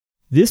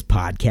This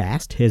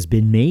podcast has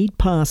been made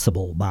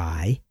possible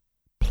by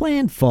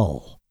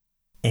Planful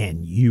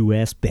and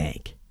U.S.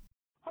 Bank.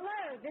 Hello,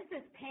 this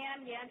is Pam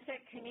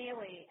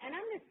Yanchuk-Keneally, and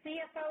I'm the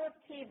CFO of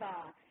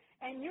TIVA,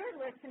 and you're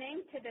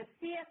listening to the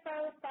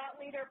CFO Thought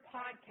Leader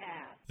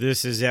Podcast.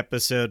 This is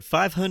episode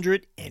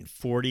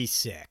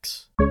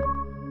 546.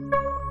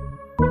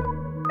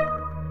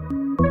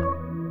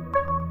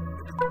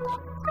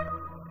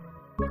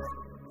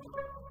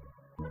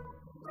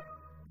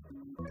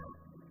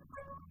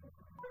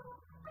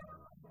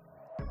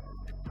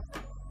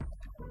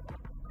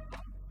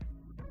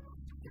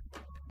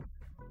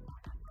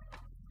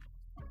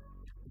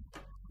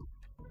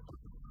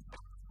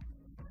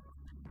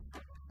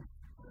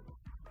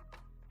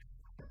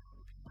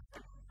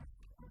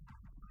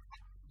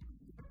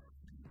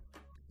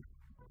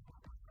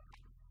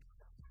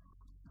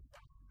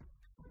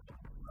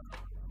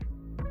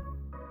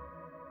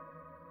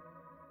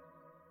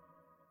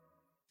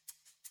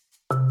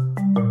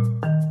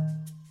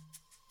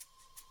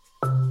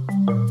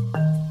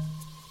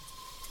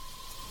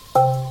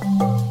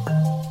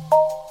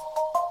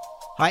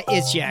 Hi,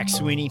 it's Jack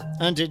Sweeney.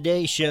 On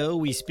today's show,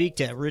 we speak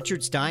to Richard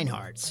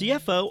Steinhart,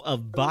 CFO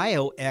of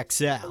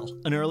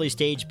Bioxcel, an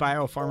early-stage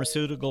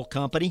biopharmaceutical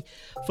company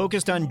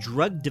focused on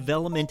drug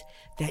development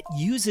that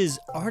uses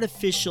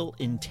artificial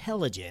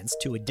intelligence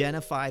to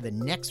identify the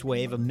next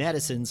wave of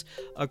medicines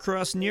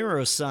across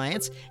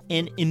neuroscience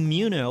and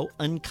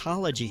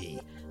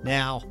immuno-oncology.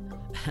 Now,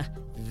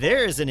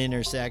 there's an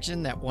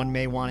intersection that one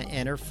may want to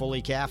enter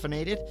fully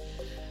caffeinated.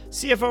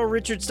 CFO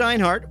Richard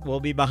Steinhart will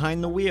be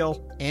behind the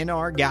wheel and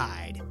our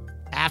guide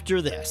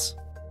after this.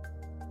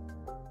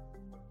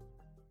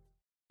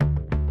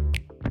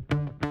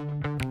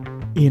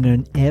 In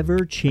an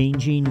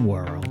ever-changing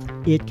world,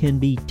 it can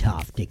be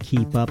tough to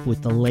keep up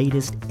with the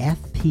latest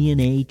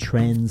FP&A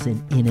trends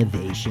and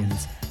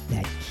innovations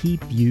that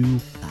keep you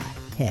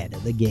ahead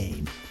of the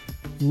game.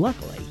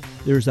 Luckily,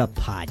 there's a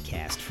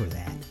podcast for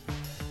that.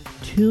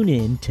 Tune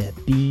in to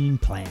Being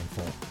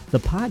Planful, the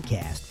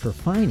podcast for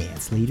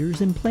finance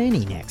leaders and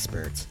planning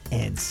experts,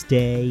 and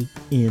stay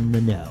in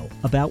the know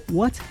about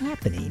what's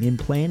happening in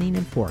planning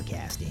and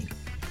forecasting.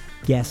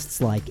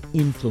 Guests like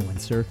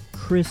influencer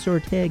Chris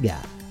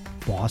Ortega,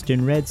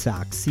 Boston Red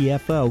Sox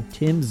CFO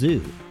Tim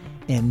Zhu,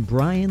 and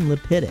Brian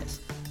Lapidus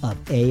of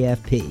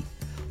AFP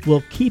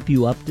will keep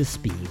you up to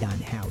speed on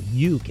how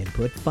you can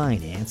put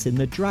finance in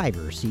the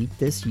driver's seat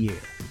this year.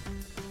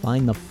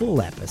 Find the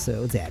full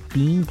episodes at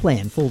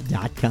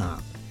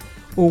beingplanful.com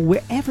or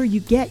wherever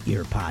you get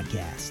your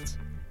podcasts.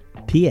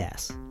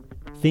 P.S.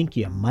 Think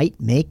you might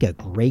make a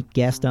great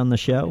guest on the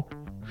show?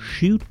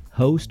 Shoot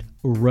host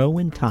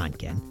Rowan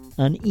Tonkin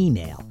an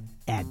email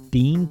at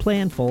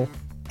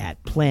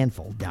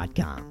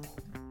beingplanful@planful.com.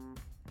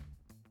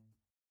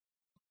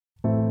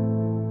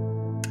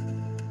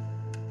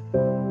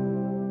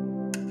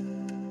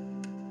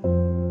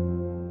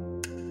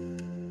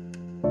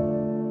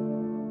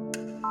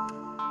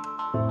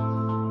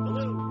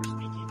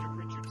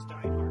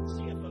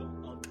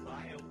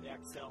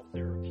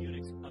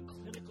 Therapeutics, a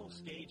clinical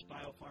stage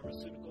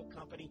biopharmaceutical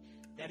company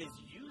that is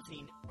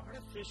using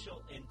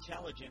artificial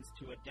intelligence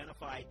to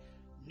identify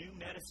new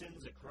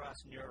medicines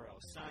across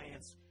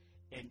neuroscience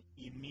and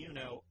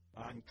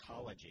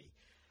immuno-oncology.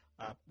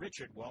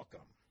 Richard,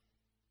 welcome.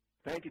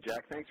 Thank you,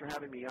 Jack. Thanks for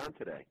having me on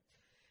today.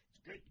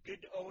 It's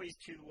good always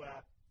to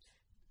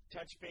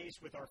touch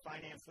base with our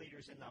finance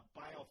leaders in the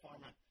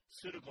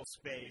biopharmaceutical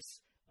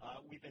space.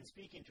 We've been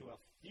speaking to a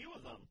few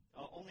of them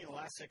only in the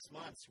last 6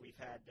 months. We've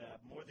had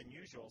more than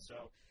usual.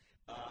 So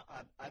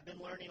I've been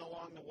learning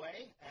along the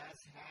way,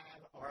 as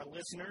have our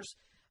listeners.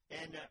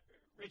 And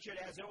Richard,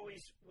 as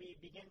always, we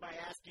begin by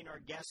asking our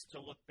guests to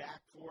look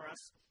back for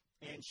us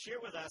and share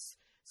with us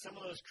some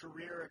of those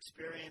career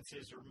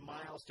experiences or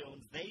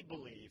milestones they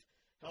believe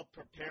help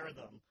prepare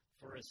them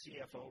for a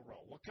CFO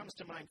role. What comes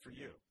to mind for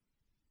you?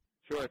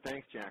 Sure.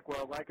 Thanks, Jack.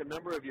 Well, like a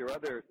number of your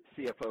other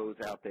CFOs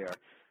out there,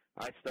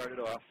 I started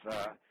off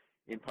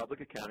in public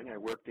accounting. I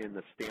worked in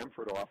the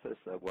Stamford office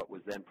of what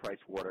was then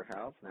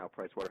Pricewaterhouse, now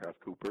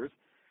PricewaterhouseCoopers,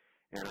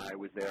 and I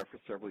was there for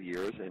several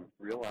years and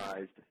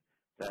realized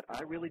that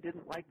I really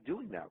didn't like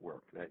doing that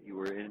work, that you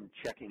were in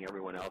checking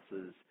everyone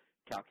else's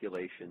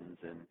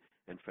calculations and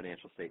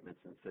financial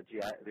statements, and said, gee,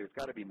 there's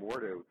got to be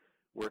more to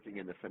working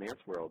in the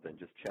finance world than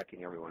just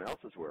checking everyone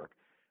else's work.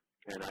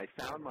 And I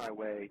found my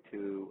way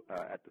to,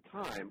 at the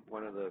time,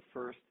 one of the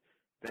first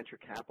venture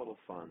capital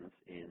funds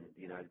in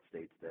the United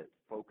States that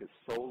focused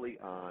solely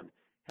on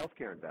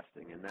healthcare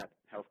investing, and that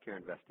healthcare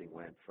investing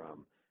went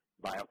from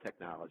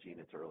biotechnology in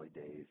its early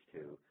days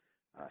to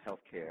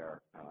healthcare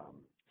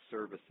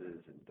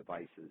services and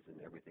devices and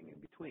everything in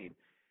between.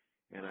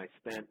 And I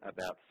spent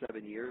about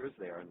 7 years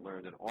there and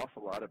learned an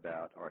awful lot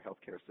about our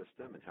healthcare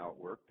system and how it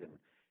worked and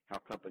how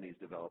companies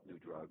develop new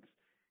drugs.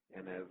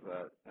 And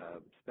have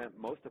spent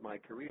most of my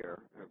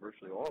career,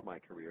 virtually all of my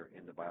career,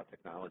 in the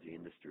biotechnology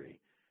industry.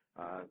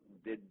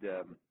 Did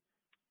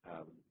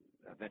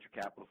venture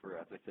capital for,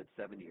 as I said,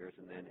 7 years,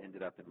 and then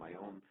ended up in my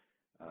own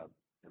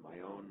and my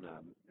own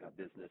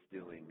business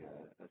doing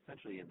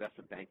essentially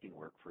investment banking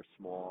work for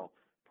small,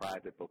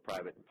 both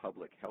private and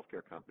public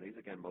healthcare companies,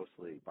 again,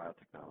 mostly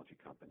biotechnology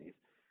companies,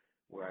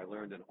 where I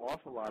learned an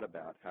awful lot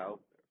about how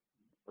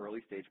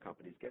early-stage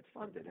companies get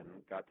funded and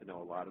got to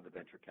know a lot of the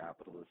venture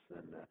capitalists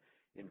and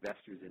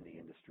investors in the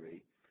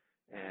industry,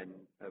 and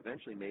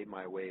eventually made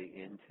my way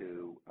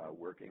into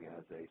working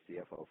as a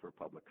CFO for a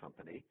public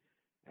company.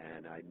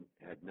 And I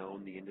had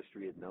known the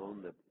industry, had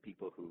known the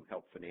people who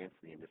helped finance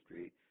the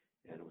industry,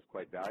 and it was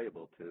quite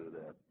valuable to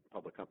the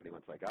public company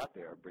once I got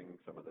there, bringing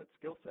some of that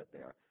skill set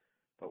there.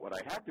 But what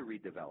I had to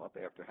redevelop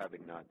after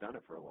having not done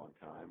it for a long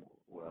time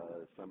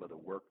was some of the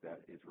work that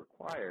is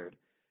required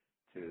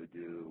to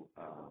do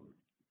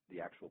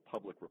the actual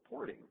public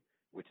reporting,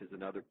 which is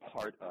another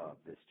part of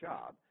this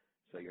job.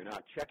 So you're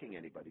not checking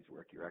anybody's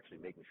work. You're actually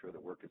making sure the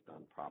work is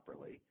done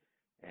properly.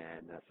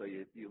 And so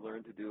you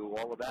learn to do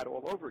all of that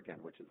all over again,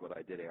 which is what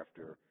I did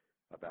after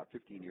about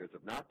 15 years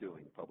of not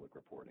doing public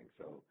reporting.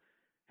 So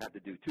had to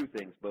do two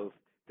things, both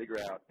figure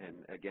out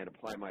and, again,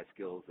 apply my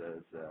skills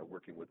as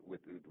working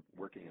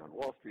on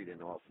Wall Street,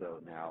 and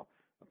also now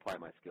apply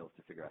my skills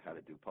to figure out how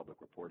to do public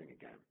reporting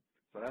again.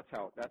 So that's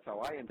how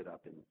I ended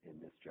up in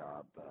this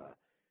job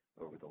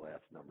over the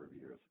last number of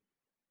years.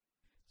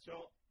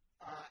 So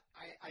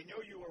I know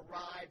you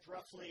arrived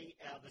roughly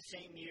the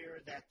same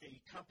year that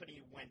the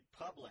company went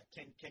public.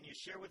 Can you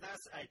share with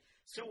us?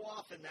 So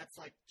often that's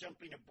like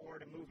jumping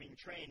aboard a moving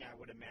train, I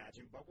would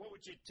imagine. But what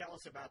would you tell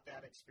us about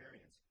that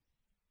experience?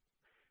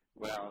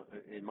 Well,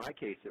 in my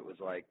case, it was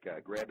like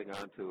grabbing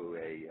onto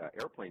a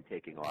airplane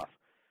taking off.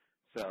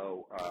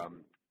 So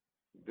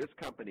this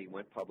company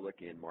went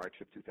public in March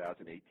of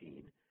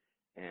 2018.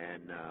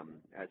 And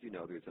as you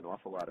know, there's an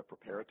awful lot of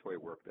preparatory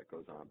work that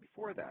goes on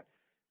before that.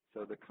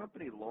 So the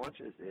company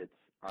launches its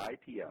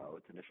IPO,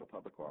 its initial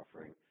public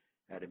offering,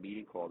 at a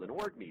meeting called an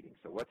org meeting.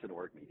 So what's an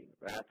org meeting?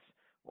 That's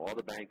all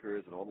the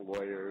bankers and all the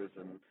lawyers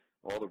and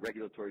all the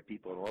regulatory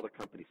people and all the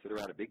companies sit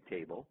around a big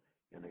table,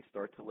 and they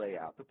start to lay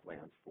out the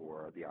plans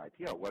for the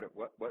IPO.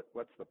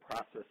 What's the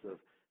process of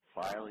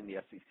filing the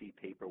SEC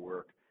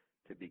paperwork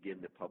to begin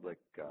the public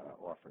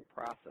offering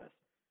process?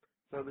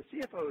 So the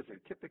CFOs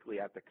are typically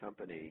at the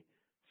company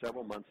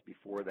several months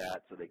before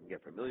that, so they can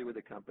get familiar with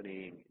the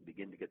company and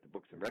begin to get the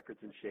books and records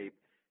in shape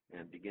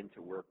and begin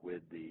to work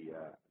with the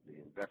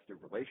investor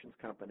relations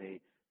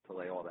company to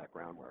lay all that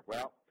groundwork.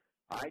 Well,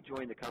 I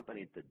joined the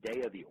company the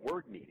day of the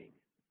org meeting.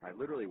 I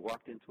literally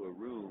walked into a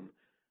room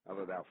of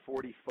about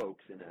 40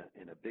 folks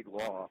in a big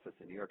law office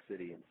in New York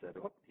City and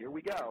said, oh, here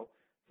we go.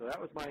 So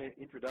that was my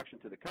introduction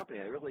to the company.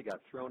 I really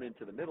got thrown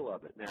into the middle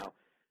of it. Now,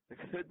 the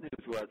good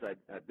news was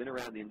I'd been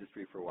around the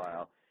industry for a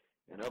while,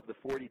 and of the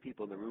 40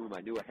 people in the room,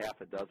 I knew a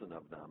half a dozen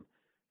of them.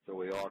 So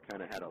we all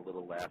kind of had a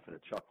little laugh and a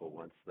chuckle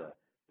once the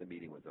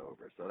meeting was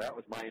over. So that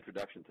was my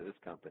introduction to this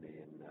company.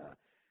 And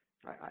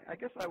I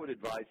guess I would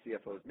advise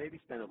CFOs maybe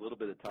spend a little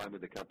bit of time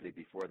with the company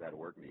before that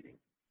org meeting.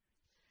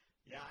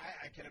 Yeah,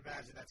 I can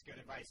imagine that's good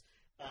advice.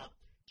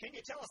 Can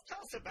you tell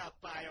us about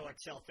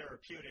Bioxcel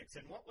Therapeutics,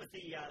 and what was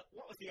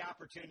the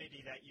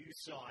opportunity that you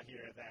saw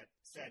here that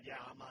said, yeah,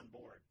 I'm on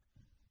board?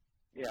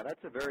 Yeah,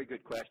 that's a very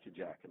good question,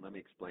 Jack, and let me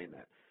explain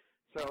that.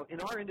 So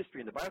in our industry,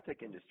 in the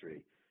biotech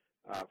industry,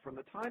 from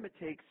the time it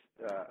takes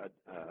a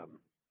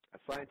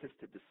scientist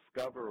to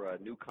discover a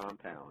new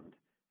compound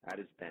at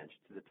his bench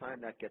to the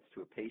time that gets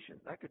to a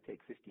patient, that could take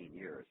 15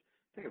 years.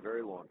 It could take a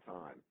very long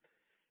time.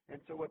 And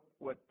so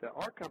what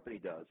our company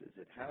does is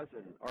it has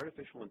an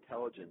artificial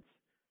intelligence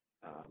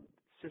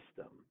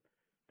system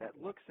that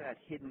looks at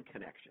hidden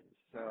connections.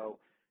 So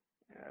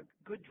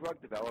good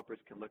drug developers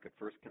can look at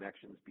first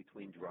connections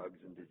between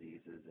drugs and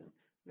diseases, and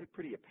they're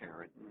pretty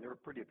apparent, and they're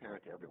pretty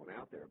apparent to everyone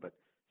out there. But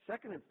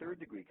second and third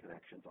degree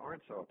connections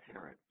aren't so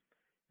apparent.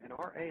 And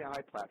our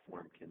AI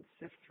platform can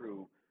sift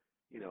through,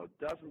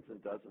 dozens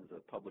and dozens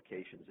of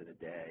publications in a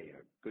day.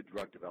 A good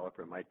drug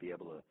developer might be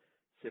able to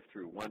sift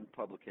through one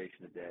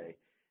publication a day,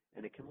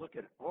 and it can look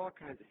at all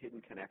kinds of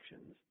hidden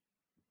connections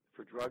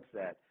for drugs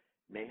that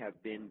may have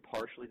been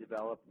partially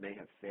developed, may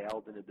have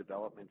failed in a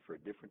development for a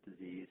different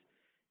disease,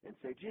 and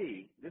say,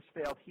 gee, this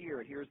failed here,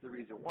 and here's the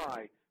reason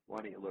why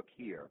don't you look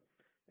here?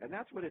 And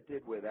that's what it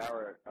did with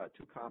our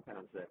two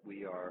compounds that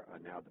we are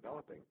now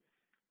developing.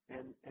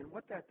 And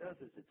what that does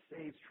is it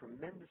saves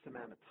tremendous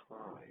amount of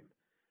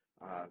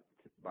time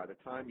by the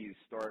time you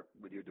start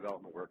with your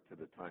development work to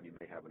the time you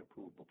may have an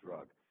approvable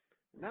drug.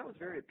 And that was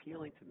very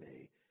appealing to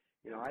me.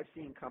 I've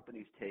seen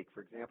companies take,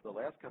 for example, the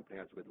last company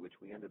I was with, which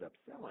we ended up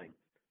selling,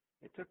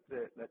 it took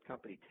that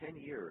company 10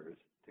 years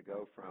to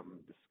go from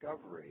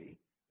discovery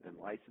and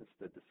license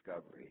the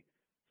discovery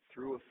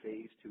through a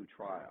phase 2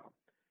 trial.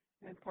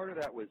 And part of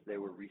that was they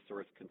were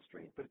resource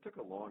constrained, but it took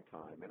a long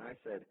time. And I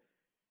said,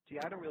 gee,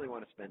 I don't really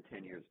want to spend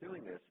 10 years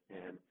doing this,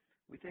 and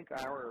we think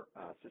our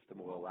system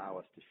will allow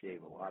us to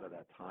shave a lot of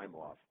that time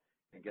off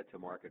and get to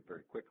market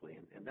very quickly.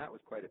 And that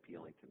was quite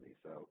appealing to me.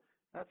 So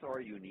that's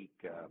our unique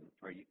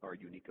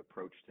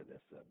approach to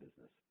this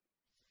business.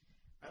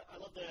 I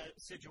love the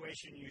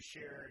situation you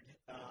shared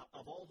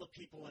of all the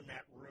people in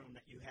that room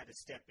that you had to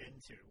step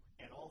into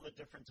and all the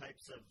different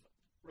types of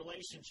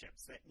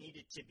relationships that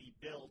needed to be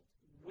built.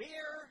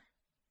 Where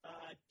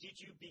did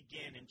you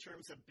begin in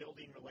terms of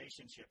building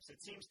relationships?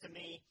 It seems to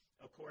me,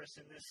 of course,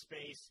 in this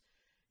space,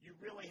 you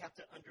really have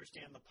to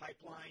understand the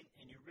pipeline,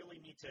 and you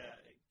really need to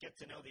get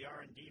to know the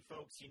R&D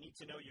folks. You need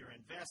to know your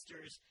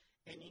investors,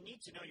 and you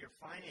need to know your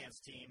finance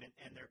team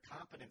and their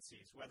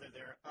competencies, whether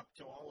they're up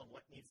to all of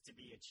what needs to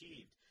be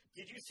achieved.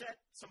 Did you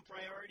set some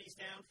priorities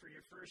down for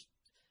your first,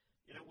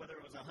 whether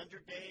it was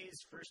 100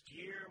 days, first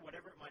year,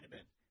 whatever it might have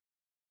been?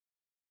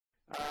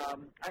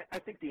 I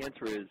think the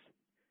answer is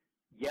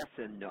yes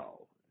and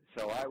no.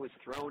 So I was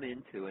thrown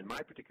into, in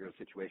my particular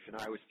situation,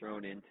 a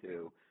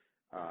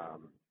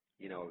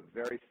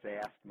very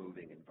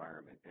fast-moving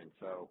environment. And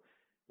so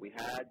we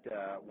had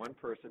one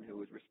person who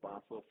was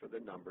responsible for the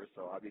numbers,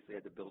 so obviously I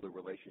had to build a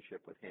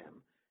relationship with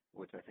him,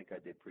 which I think I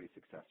did pretty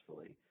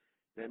successfully.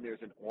 Then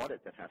there's an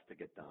audit that has to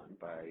get done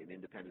by an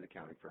independent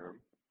accounting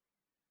firm,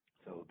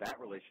 so that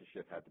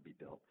relationship had to be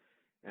built.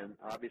 And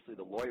obviously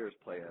the lawyers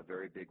play a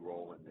very big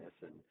role in this,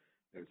 and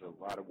there's a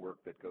lot of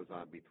work that goes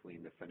on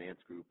between the finance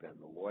group and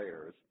the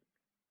lawyers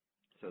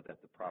so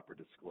that the proper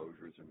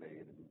disclosures are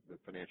made, and the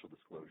financial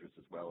disclosures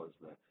as well as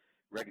the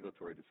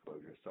regulatory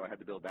disclosures. So I had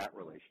to build that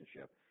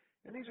relationship.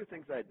 And these are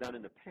things I had done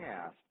in the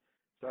past,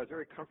 so I was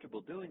very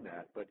comfortable doing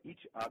that, but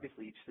each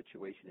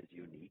situation is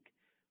unique.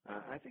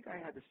 I think I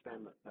had to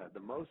spend the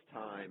most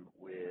time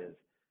with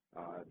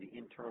the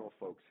internal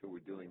folks who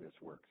were doing this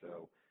work.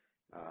 So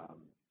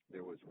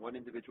there was one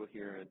individual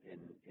here in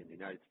the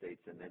United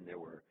States, and then there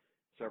were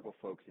several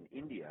folks in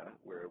India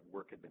where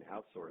work had been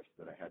outsourced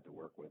that I had to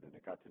work with, and I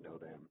got to know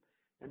them.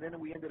 And then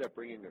we ended up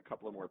bringing a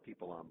couple of more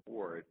people on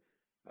board,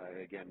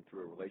 again,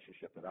 through a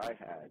relationship that I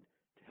had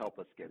to help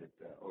us get it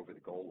over the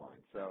goal line.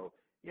 So,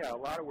 yeah, a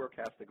lot of work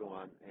has to go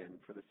on. And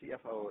for the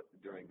CFO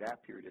during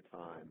that period of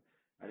time,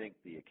 I think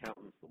the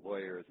accountants, the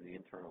lawyers, and the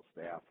internal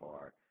staff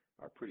are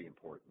pretty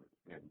important,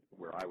 and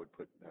where I would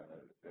put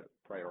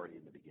priority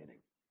in the beginning.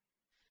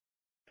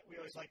 We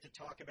always like to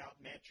talk about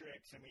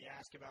metrics, and we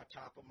ask about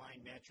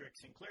top-of-mind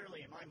metrics. And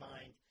clearly, in my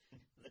mind,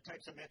 the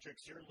types of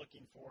metrics you're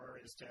looking for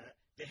is to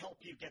help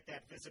you get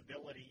that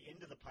visibility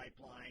into the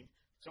pipeline.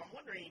 So I'm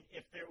wondering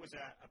if there was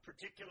a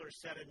particular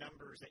set of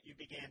numbers that you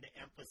began to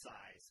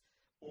emphasize,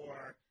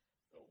 or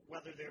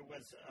whether there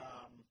was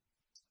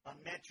a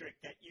metric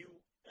that you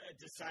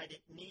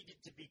decided needed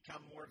to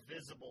become more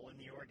visible in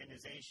the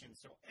organization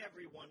so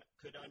everyone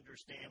could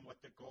understand what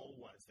the goal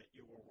was that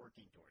you were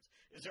working towards.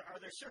 Are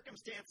there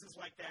circumstances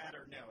like that,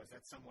 or no? Is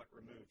that somewhat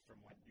removed from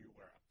what you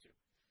were up to?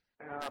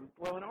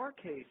 Well, in our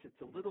case,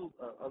 it's a little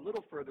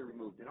further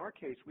removed. In our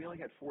case, we only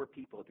had 4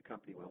 people at the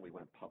company when we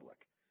went public.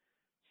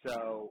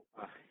 So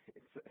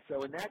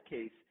in that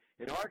case,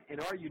 in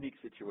our unique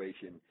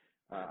situation,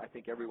 I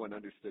think everyone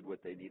understood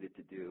what they needed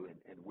to do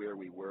and where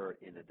we were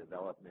in the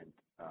development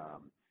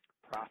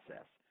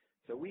process.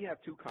 So we have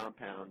 2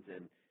 compounds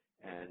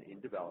in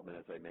development,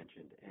 as I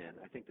mentioned, and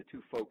I think the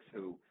 2 folks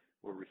who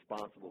were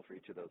responsible for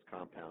each of those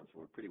compounds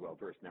were pretty well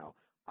versed. Now,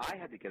 I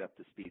had to get up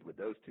to speed with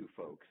those 2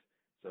 folks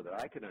so that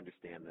I could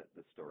understand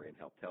the story and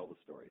help tell the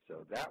story.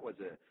 So that was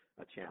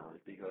a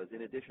challenge, because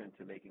in addition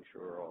to making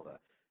sure all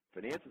the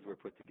finances were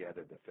put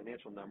together, the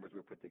financial numbers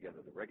were put together,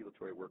 the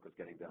regulatory work was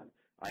getting done,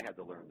 I had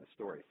to learn the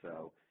story.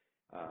 So,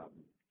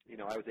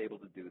 I was able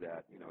to do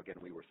that. Again,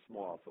 we were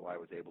small, so I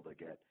was able to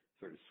get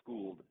sort of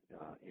schooled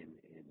in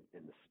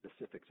the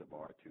specifics of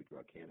our 2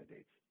 drug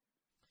candidates.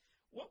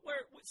 What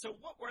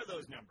were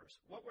those numbers?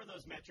 What were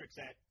those metrics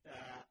that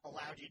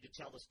allowed you to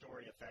tell the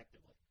story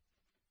effectively?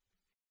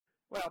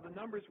 Well, the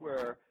numbers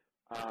were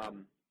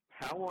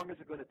how long is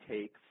it going to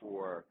take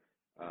for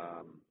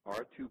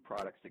our 2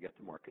 products to get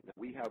to market. Now,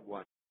 we have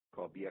one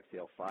called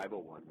Bioxcel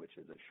 501, which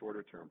is a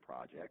shorter-term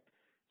project.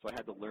 So I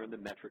had to learn the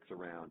metrics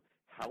around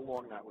how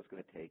long that was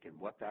going to take and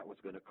what that was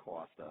going to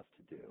cost us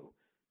to do.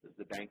 Because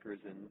the bankers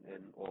and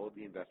all of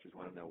the investors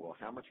want to know, well,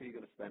 how much are you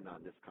going to spend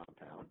on this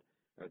compound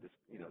or this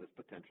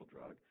potential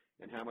drug,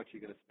 and how much are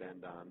you going to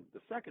spend on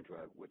the second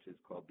drug, which is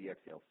called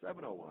Bioxcel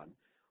 701,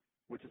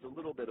 which is a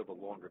little bit of a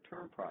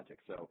longer-term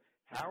project. So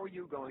how are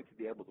you going to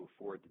be able to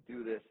afford to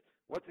do this?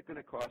 What's it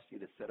going to cost you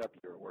to set up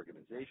your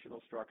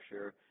organizational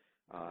structure,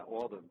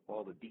 all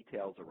the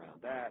details around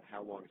that?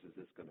 How long is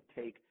this going to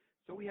take?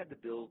 So we had to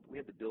build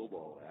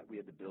all that. We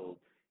had to build,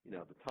 the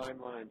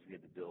timelines. We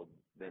had to build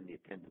then the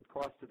attendant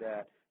cost of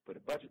that, put a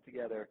budget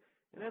together,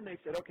 and then they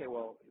said, okay,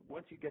 well,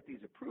 once you get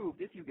these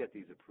approved, if you get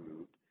these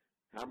approved,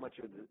 how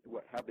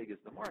big is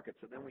the market?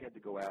 So then we had to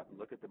go out and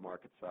look at the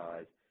market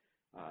size,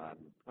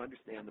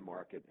 understand the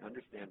market,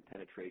 understand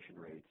penetration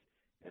rates,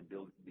 and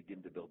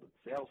begin to build a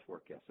sales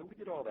forecast. So we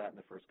did all that in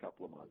the first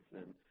couple of months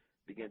and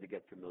began to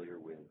get familiar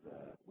with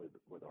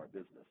our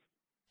business.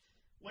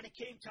 When it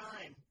came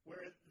time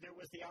where there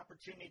was the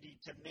opportunity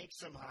to make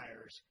some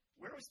hires,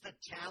 where was the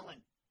talent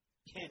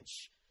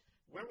pinch?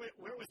 Where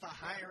was the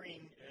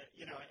hiring?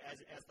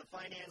 As the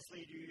finance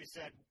leader, you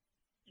said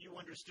you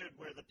understood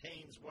where the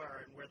pains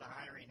were and where the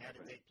hiring had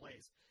to take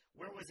place.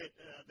 Where was it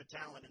the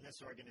talent in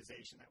this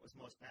organization that was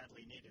most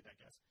badly needed, I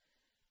guess?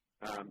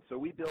 So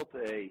we built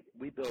an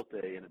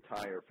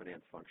entire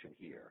finance function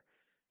here.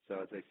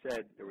 So as I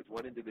said, there was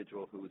one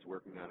individual who was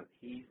working on it.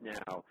 He's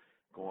now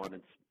gone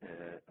to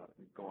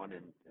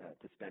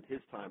spend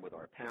his time with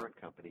our parent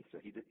company, so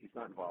he's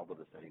not involved with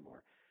us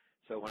anymore.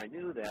 So I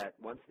knew that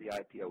once the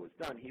IPO was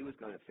done, he was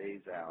going to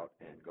phase out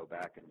and go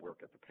back and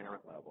work at the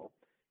parent level,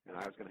 and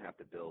I was going to have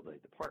to build a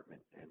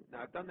department. And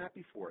now I've done that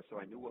before, so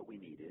I knew what we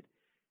needed.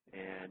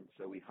 And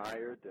so we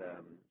hired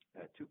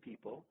two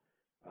people,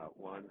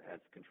 one as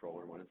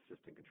controller, one as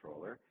assistant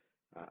controller.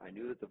 I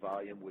knew that the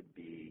volume would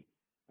be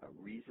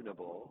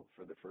reasonable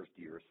for the first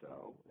year or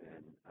so,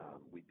 and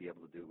we'd be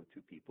able to do it with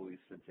two people.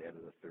 We've since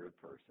added a third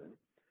person.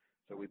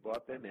 So we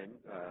brought them in,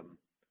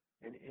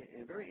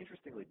 and very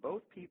interestingly,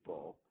 both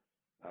people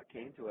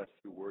came to us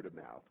through word of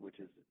mouth, which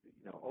is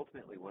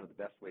ultimately one of the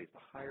best ways to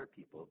hire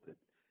people, that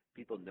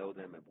people know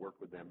them, have worked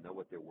with them, know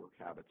what their work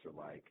habits are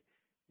like,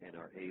 and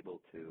are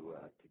able to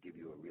give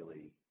you a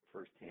really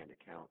firsthand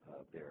account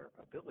of their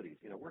abilities.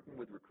 Working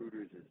with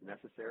recruiters is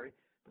necessary,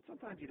 but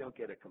sometimes you don't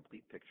get a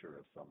complete picture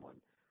of someone.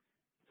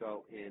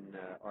 So in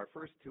our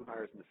first two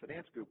hires in the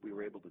finance group, we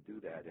were able to do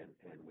that,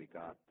 and we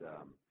got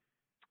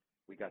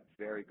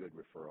very good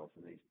referrals,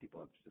 and these people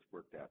have just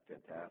worked out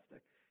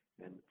fantastic.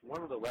 And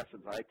one of the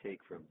lessons I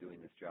take from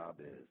doing this job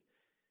is,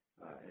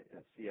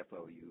 as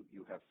CFO,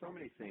 you have so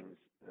many things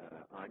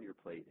on your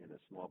plate in a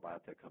small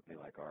biotech company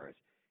like ours.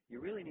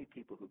 You really need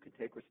people who can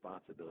take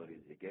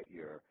responsibility to get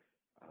your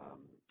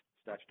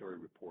statutory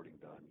reporting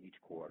done each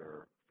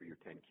quarter for your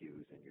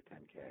 10Qs and your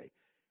 10K.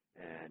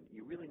 And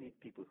you really need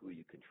people who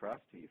you can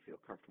trust, who you feel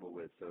comfortable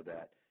with, so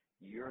that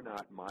you're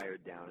not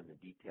mired down in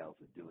the details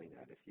of doing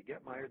that. If you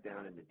get mired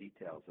down in the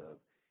details of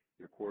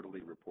your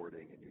quarterly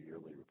reporting and your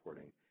yearly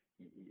reporting,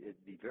 it'd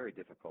be very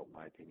difficult, in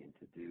my opinion,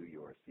 to do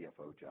your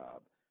CFO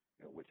job,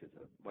 which is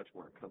a much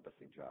more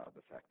encompassing job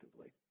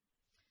effectively.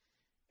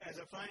 As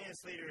a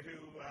finance leader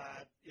who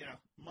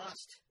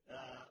must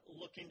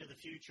look into the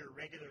future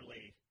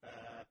regularly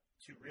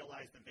to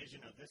realize the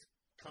vision of this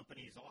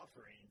company's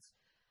offerings,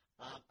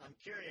 I'm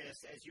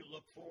curious, as you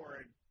look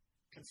forward,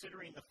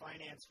 considering the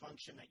finance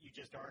function that you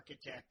just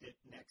architected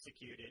and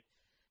executed,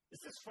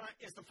 is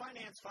the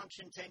finance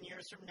function 10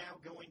 years from now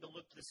going to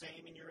look the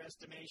same in your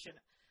estimation?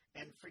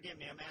 And forgive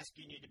me, I'm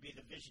asking you to be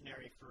the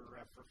visionary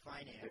for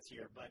finance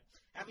here, but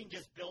having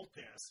just built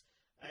this,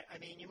 I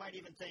mean, you might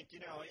even think,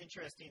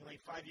 interestingly,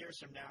 5 years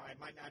from now, I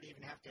might not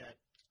even have to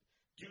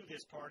do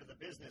this part of the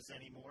business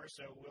anymore,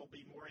 so we'll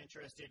be more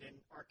interested in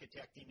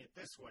architecting it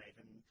this way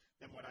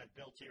than what I've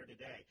built here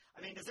today.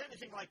 I mean, does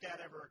anything like that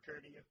ever occur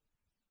to you?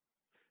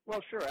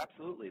 Well, sure,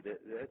 absolutely.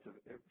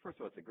 First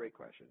of all, it's a great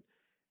question.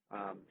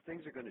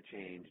 Things are going to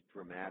change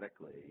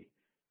dramatically.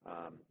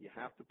 You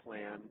have to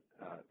plan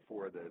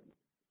for the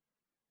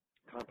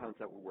compounds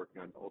that we're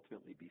working on to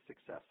ultimately be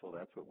successful.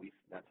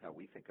 That's how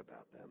we think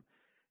about them.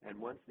 And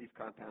once these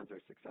compounds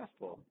are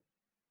successful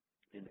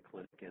in the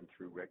clinic and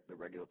through the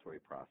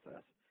regulatory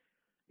process,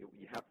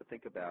 you have to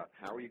think about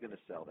how are you going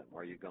to sell them?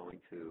 Are you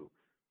going to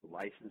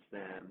license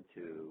them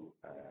to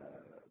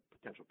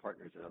potential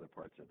partners in other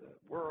parts of the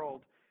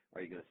world?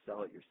 Are you going to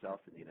sell it yourself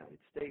in the United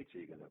States?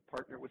 Are you going to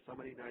partner with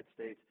somebody in the United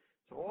States?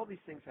 So all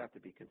these things have to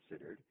be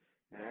considered.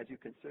 And as you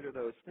consider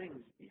those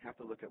things, you have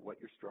to look at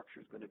what your structure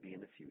is going to be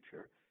in the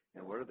future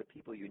and what are the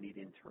people you need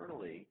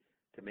internally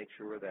to make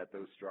sure that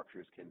those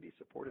structures can be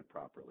supported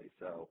properly.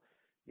 So,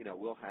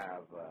 we'll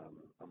have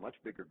a much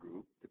bigger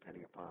group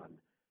depending upon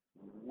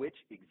which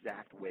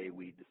exact way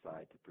we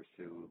decide to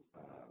pursue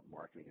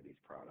marketing of these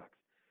products.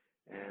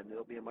 And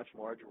there'll be a much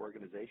larger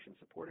organization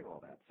supporting all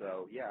that.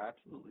 So, yeah,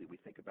 absolutely. We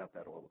think about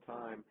that all the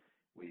time.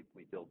 We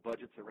build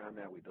budgets around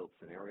that. We build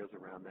scenarios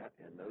around that.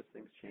 And those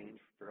things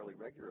change fairly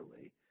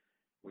regularly,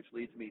 which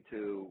leads me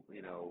to,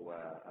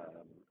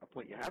 a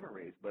point you haven't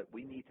raised, but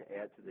we need to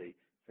add to the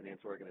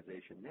finance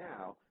organization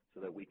now so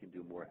that we can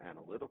do more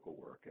analytical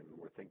work, and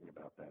we're thinking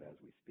about that as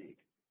we speak.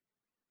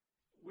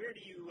 Where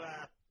do you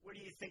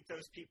think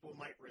those people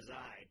might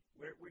reside?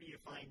 Where do you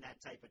find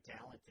that type of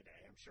talent today?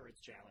 I'm sure it's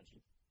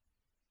challenging.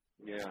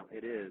 Yeah,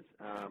 it is.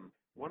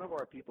 One of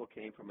our people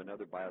came from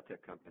another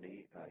biotech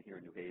company here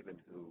in New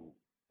Haven who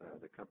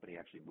the company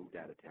actually moved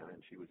out of town,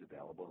 and she was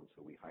available, and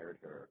so we hired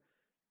her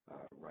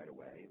right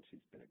away, and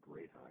she's been a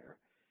great hire.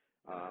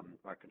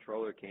 Our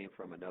controller came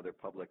from another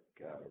public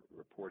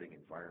reporting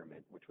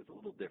environment, which was a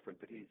little different,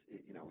 but we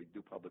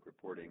do public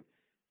reporting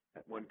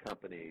at one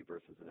company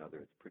versus another.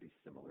 It's pretty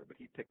similar, but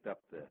he picked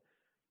up the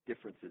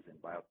differences in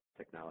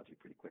biotechnology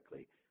pretty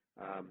quickly.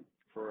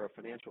 For a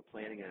financial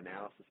planning and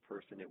analysis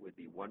person, it would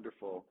be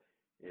wonderful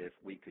if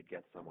we could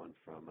get someone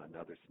from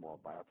another small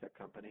biotech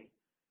company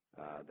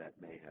that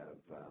may have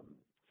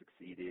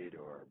succeeded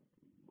or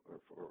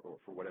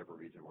for whatever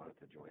reason wanted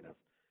to join us.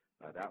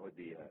 That would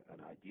be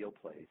an ideal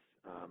place.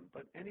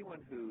 But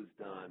anyone who's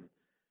done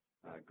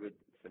good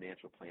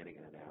financial planning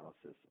and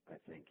analysis, I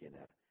think, in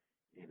a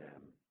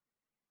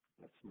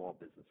small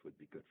business would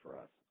be good for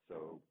us.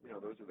 So,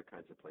 those are the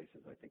kinds of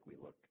places I think we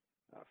look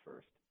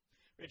first.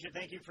 Richard,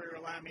 thank you for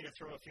allowing me to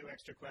throw a few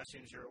extra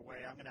questions your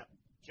way. I'm going to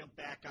jump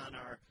back on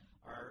our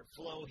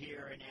flow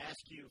here and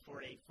ask you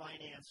for a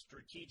finance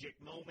strategic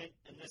moment.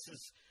 And this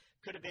is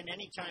Could have been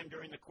any time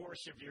during the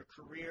course of your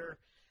career,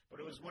 but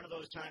it was one of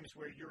those times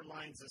where your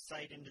lines of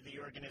sight into the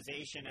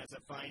organization as a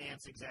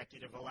finance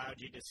executive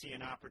allowed you to see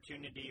an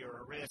opportunity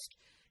or a risk,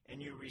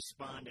 and you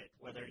responded,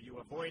 whether you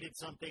avoided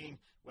something,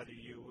 whether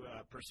you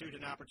pursued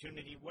an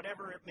opportunity,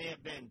 whatever it may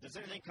have been. Does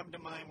anything come to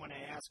mind when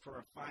I ask for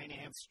a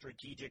finance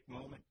strategic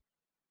moment?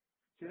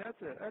 See,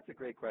 that's a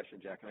great question,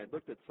 Jack. And I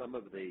looked at some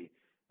of the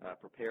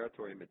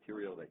preparatory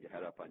material that you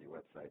had up on your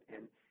website,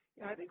 and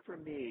I think for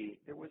me,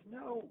 there was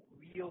no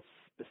real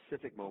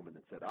specific moment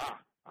that said,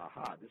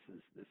 aha, this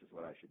is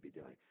what I should be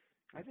doing.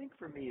 I think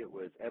for me, it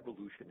was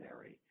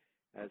evolutionary.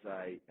 As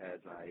I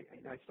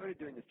started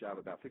doing this job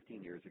about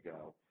 15 years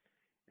ago,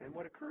 and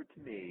what occurred to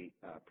me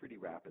pretty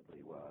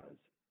rapidly was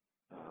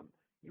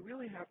you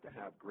really have to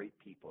have great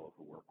people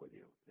who work with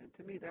you, and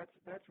to me,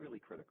 that's really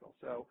critical.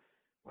 So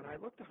when I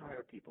look to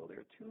hire people,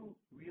 there are two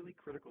really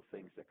critical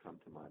things that come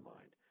to my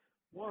mind.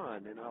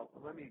 One, and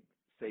let me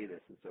say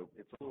this, and so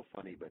it's a little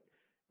funny, but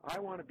I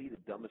want to be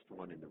the dumbest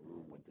one in the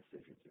room when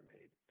decisions are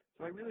made.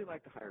 So I really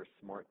like to hire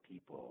smart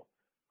people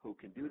who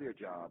can do their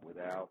job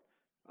without,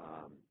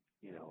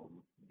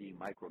 being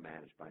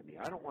micromanaged by me.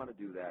 I don't want to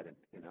do that, and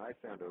I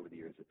found over the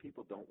years that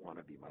people don't want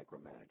to be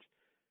micromanaged.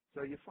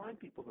 So you find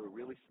people who are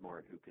really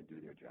smart who can do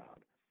their job.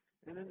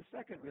 And then the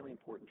second really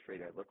important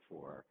trait I look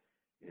for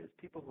is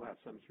people who have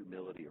some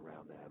humility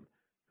around them,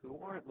 who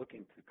aren't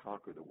looking to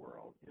conquer the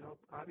world.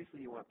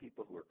 Obviously you want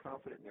people who are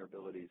confident in their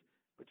abilities,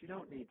 but you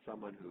don't need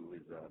someone who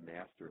is a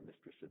master or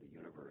mistress of the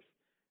universe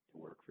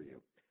to work for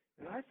you.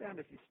 And I found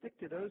if you stick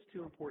to those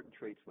two important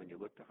traits when you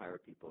look to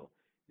hire people,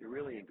 you're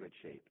really in good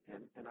shape.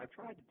 And I've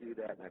tried to do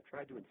that, and I've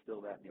tried to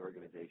instill that in the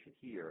organization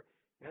here.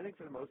 And I think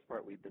for the most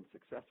part we've been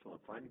successful in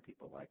finding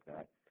people like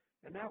that.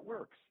 And that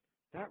works.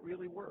 That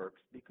really works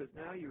because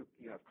now you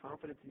have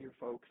confidence in your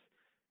folks.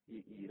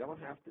 You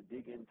don't have to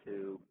dig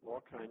into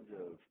all kinds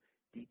of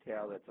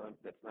detail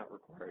that's not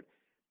required.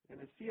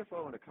 And as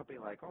CFO in a company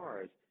like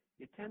ours,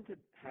 you tend to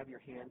have your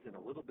hands in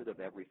a little bit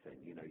of everything.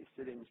 You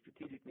sit in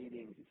strategic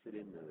meetings, you sit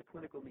in the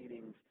clinical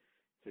meetings,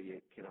 so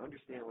you can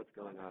understand what's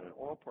going on in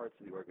all parts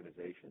of the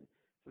organization.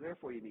 So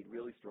therefore, you need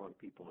really strong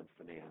people in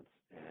finance.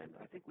 And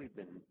I think we've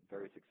been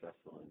very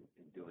successful in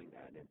doing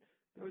that. And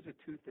those are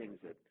two things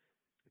that,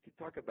 if you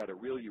talk about a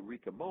real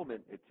eureka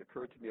moment, it's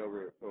occurred to me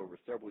over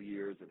several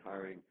years in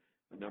hiring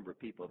a number of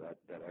people that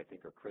I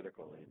think are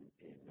critical in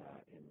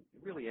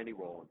really any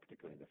role, and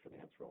particularly in the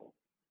finance role.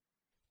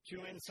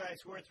 Two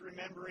insights worth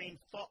remembering,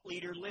 thought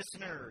leader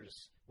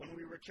listeners. When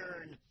we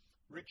return,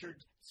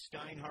 Richard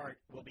Steinhart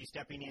will be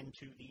stepping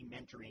into the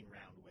mentoring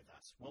round with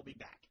us. We'll be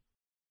back.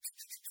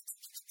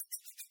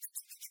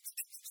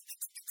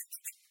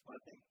 I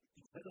think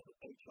instead of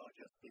HR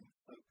just being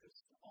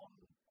focused on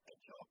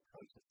HR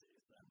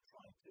processes and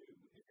trying to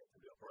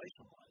effectively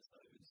operationalize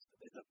those,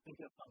 there's a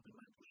bigger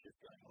fundamental shift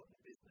going on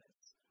in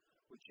business,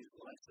 which is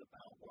less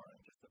about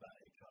worrying just about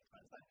HR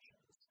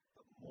transactions,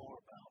 but more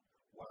about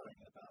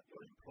worrying about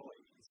your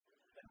employees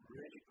and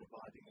really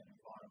providing an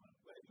environment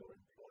where your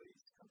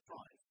employees can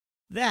thrive.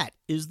 That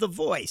is the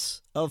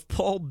voice of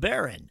Paul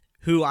Barron,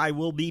 who I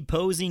will be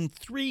posing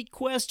 3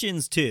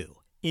 questions to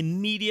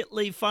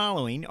immediately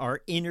following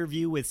our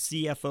interview with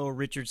CFO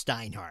Richard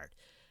Steinhart.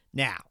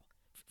 Now,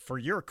 for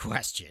your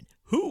question,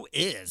 who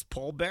is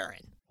Paul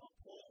Barron? Paul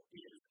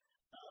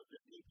is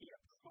the VP of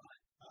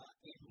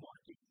product in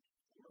marketing.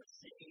 We're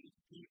saying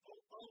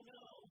people, oh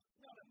no,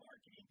 not a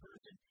marketing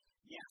person.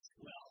 Yes,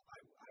 well,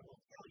 I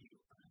will tell you,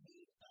 I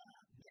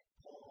met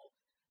Paul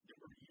a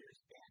number of years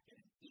back at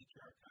an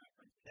HR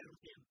conference. Found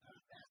him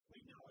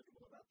vastly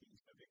knowledgeable about the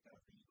subject of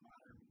the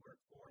modern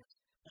workforce,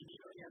 an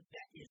area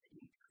that is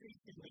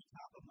increasingly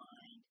top of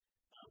mind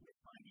with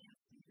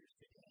finance leaders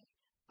today.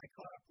 I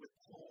caught up with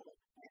Paul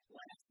at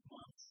last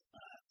month's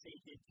Think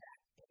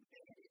Impact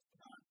Advantage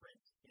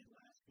conference in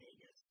Las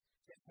Vegas.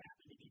 Just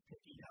happened to be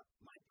picking up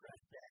my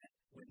press bag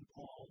when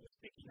Paul was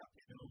picking up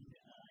his own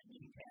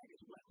name tag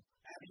as well.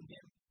 Having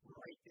him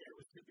right there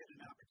was too good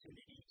an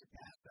opportunity to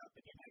pass up.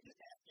 Again, I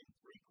just asked him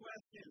 3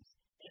 questions,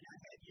 and I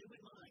had you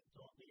in mind,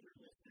 thought leader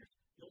listeners.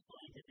 You'll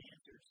find his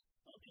answers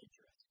of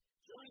interest.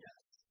 Join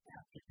us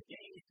after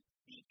today's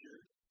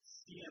featured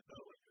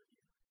CFO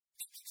interview.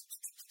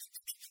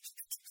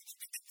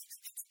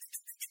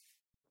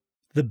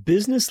 The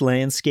business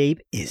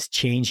landscape is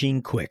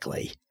changing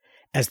quickly.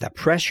 As the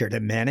pressure to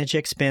manage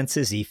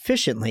expenses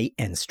efficiently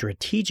and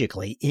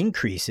strategically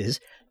increases,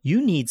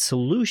 you need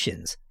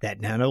solutions that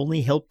not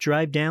only help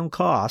drive down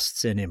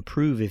costs and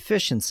improve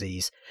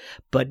efficiencies,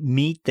 but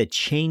meet the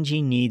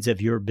changing needs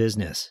of your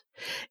business.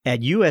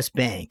 At U.S.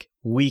 Bank,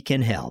 we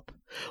can help.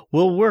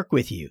 We'll work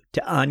with you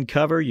to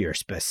uncover your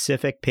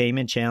specific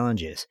payment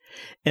challenges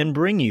and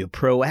bring you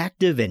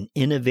proactive and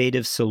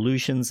innovative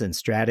solutions and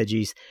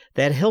strategies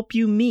that help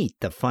you meet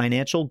the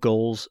financial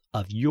goals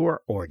of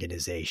your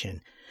organization.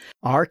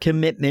 Our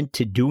commitment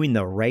to doing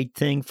the right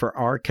thing for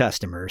our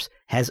customers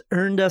has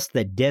earned us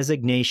the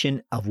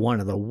designation of one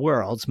of the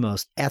world's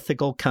most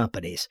ethical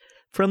companies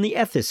from the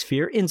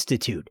Ethisphere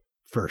Institute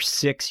for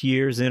 6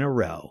 years in a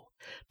row.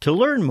 To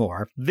learn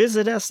more,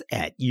 visit us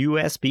at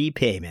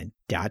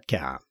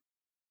usbpayment.com.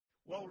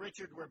 Well,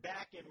 Richard, we're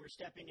back, and we're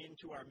stepping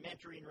into our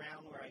mentoring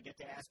round where I get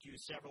to ask you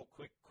several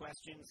quick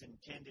questions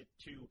intended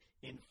to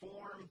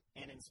inform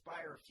and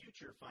inspire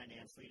future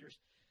finance leaders.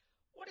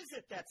 What is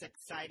it that's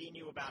exciting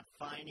you about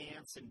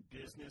finance and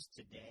business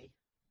today?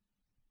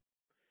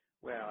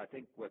 Well, I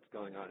think what's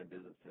going on in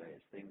business today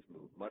is things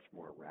move much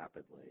more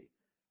rapidly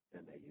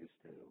than they used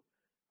to.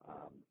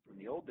 In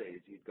the old days,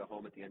 you'd go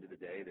home at the end of the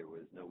day, there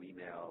was no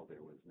email,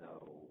 there was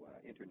no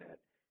internet,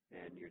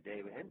 and your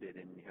day ended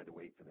and you had to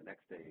wait for the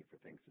next day for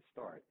things to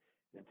start.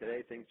 And today,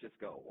 things just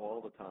go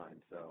all the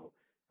time. So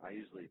I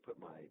usually put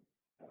my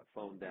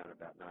phone down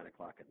about 9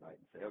 o'clock at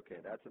night and say, okay,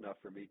 that's enough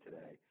for me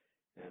today.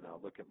 And I'll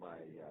look at my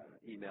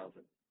emails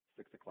at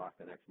 6 o'clock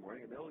the next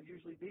morning, and there'll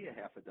usually be a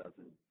half a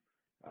dozen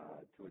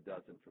to a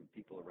dozen from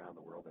people around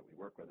the world that we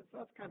work with. And so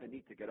it's kind of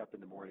neat to get up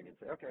in the morning and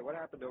say, okay, what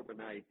happened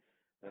overnight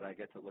that I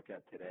get to look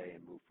at today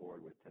and move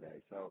forward with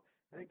today? So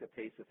I think the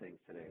pace of things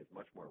today is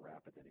much more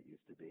rapid than it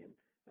used to be, and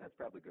that's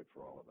probably good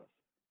for all of us.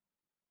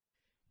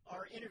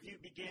 Our interview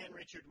began,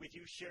 Richard, with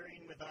you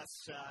sharing with us,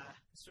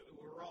 so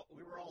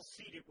we were all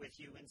seated with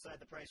you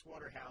inside the Price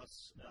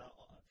Waterhouse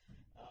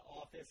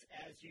office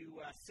as you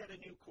set a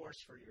new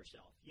course for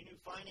yourself. You knew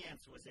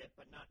finance was it,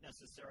 but not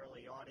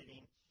necessarily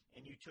auditing,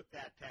 and you took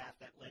that path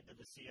that led to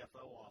the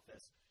CFO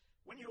office.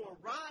 When you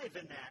arrive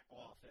in that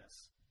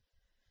office,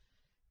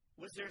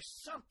 was there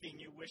something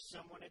you wish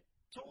someone had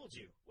told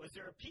you? Was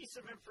there a piece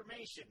of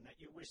information that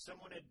you wish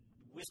someone had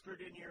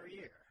whispered in your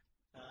ear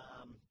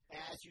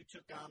as you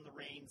took on the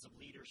reins of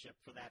leadership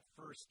for that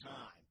first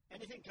time?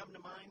 Anything come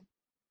to mind?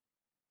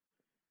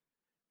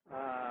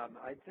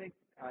 I think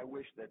I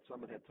wish that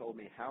someone had told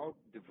me how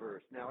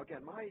diverse. Now,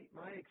 again,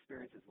 my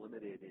experience is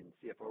limited in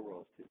CFO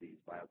roles to these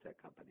biotech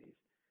companies,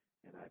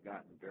 and I've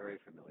gotten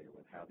very familiar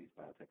with how these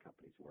biotech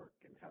companies work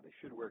and how they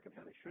should work and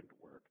how they shouldn't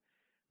work.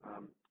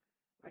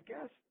 I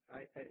guess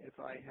if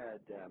I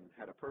had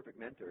had a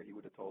perfect mentor, he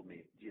would have told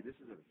me, gee, this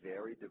is a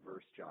very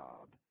diverse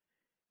job,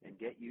 and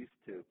get used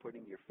to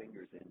putting your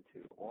fingers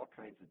into all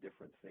kinds of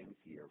different things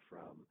here,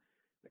 from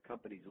the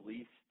company's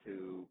lease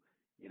to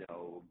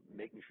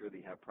making sure that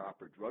you have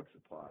proper drug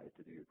supplies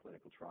to do your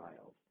clinical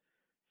trials.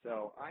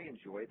 So I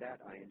enjoy that.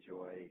 I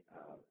enjoy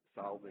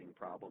solving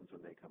problems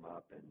when they come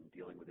up and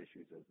dealing with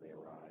issues as they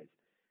arise.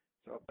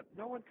 So, but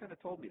no one kind of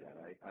told me that.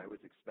 I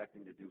was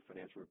expecting to do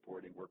financial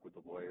reporting, work with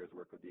the lawyers,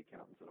 work with the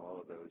accountants, and all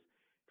of those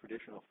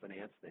traditional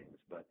finance things.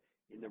 But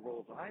in the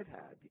roles I've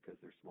had, because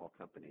they're small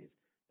companies,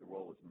 the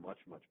role is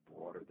much, much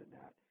broader than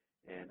that.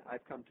 And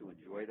I've come to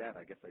enjoy that.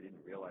 I guess I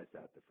didn't realize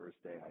that the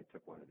first day I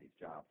took one of these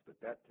jobs. But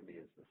that, to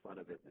me, is the fun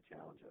of it and the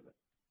challenge of it.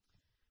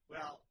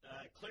 Well,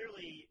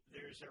 clearly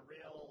there's a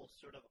real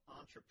sort of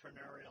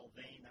entrepreneurial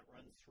vein that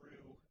runs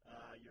through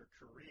your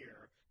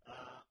career.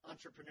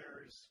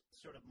 Entrepreneurs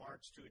sort of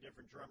march to a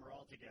different drummer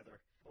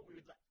altogether. But we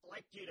would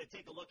like you to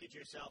take a look at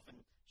yourself and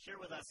share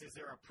with us, is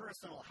there a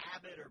personal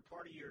habit or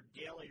part of your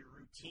daily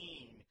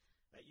routine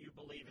that you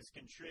believe has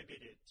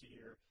contributed to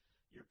your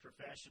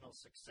professional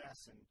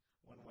success in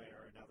one way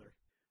or another?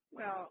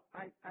 Well,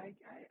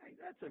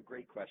 that's a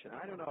great question.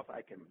 I don't know if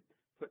I can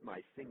put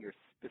my finger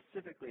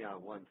specifically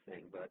on one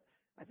thing, but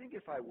I think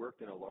if I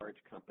worked in a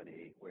large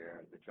company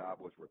where the job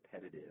was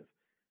repetitive,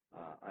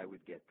 I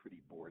would get pretty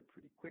bored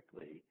pretty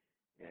quickly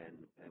and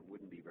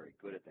wouldn't be very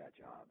good at that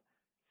job.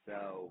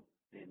 So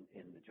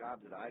in the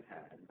jobs that I've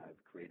had and I've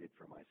created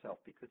for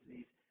myself, because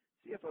these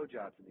CFO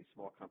jobs in these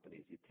small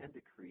companies, you tend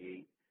to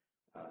create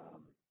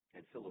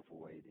and fill a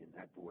void. And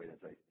that void,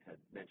 as I had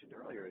mentioned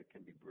earlier, it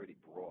can be pretty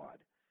broad.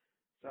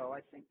 So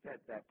I think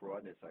that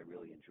broadness I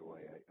really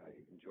enjoy. I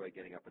enjoy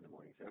getting up in the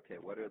morning and say,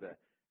 okay, what are the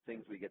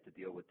things we get to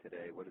deal with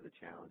today? What are the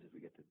challenges we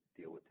get to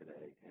deal with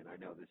today? And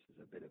I know this is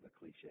a bit of a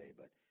cliche,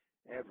 but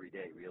every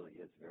day really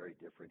is very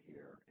different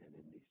here and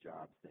in these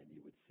jobs than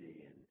you would see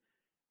in,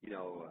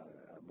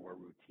 a more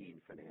routine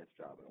finance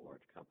job at a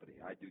large company.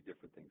 I do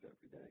different things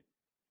every day.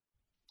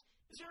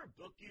 Is there a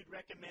book you'd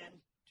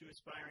recommend to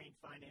aspiring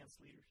finance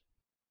leaders?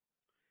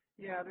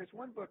 Yeah, there's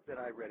one book that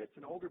I read. It's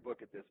an older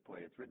book at this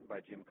point. It's written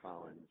by Jim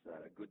Collins,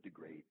 Good to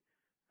Great,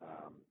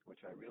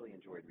 which I really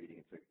enjoyed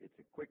reading. It's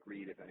a quick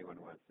read if anyone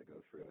wants to go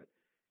through it.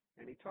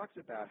 And he talks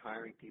about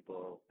hiring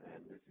people,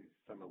 and this is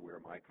some of where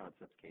my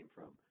concepts came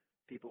from,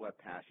 people who have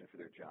passion for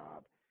their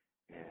job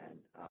and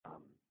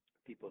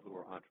people who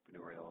are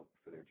entrepreneurial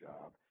for their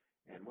job.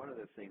 And one of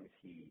the things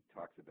he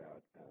talks about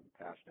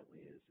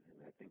passionately is,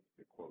 and I think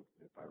the quote,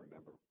 if I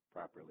remember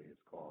properly, is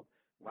called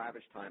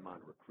lavish time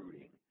on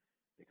recruiting.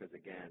 Because,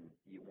 again,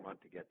 you want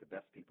to get the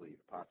best people you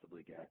could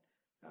possibly get.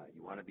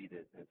 You want to be,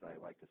 as I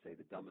like to say,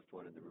 the dumbest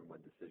one in the room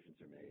when decisions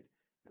are made.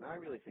 And I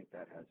really think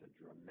that has a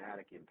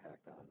dramatic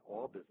impact on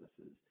all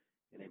businesses,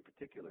 and in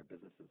particular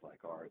businesses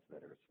like ours that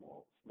are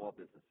small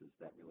businesses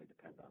that really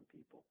depend on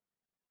people.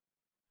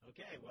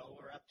 Okay, well,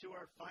 we're up to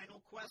our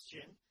final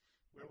question,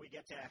 where we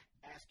get to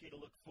ask you to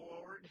look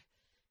forward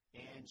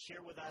and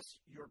share with us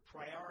your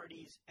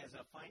priorities as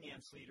a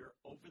finance leader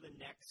over the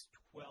next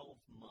 12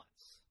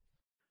 months.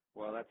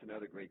 Well, that's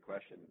another great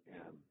question.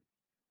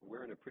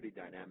 We're in a pretty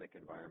dynamic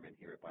environment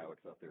here at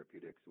Bioxcel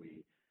Therapeutics.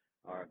 We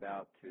are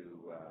about to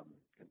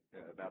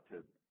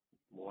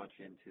launch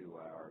into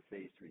our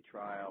phase 3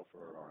 trial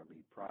for our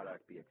lead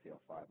product, Bioxcel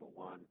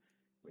 501,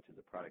 which is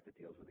a product that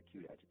deals with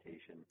acute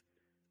agitation,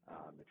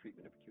 the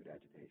treatment of acute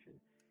agitation.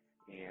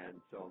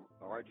 And so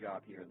our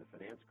job here in the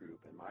finance group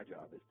and my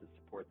job is to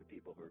support the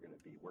people who are going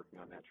to be working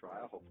on that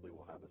trial. Hopefully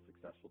we'll have a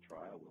successful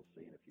trial. We'll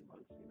see in a few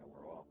months.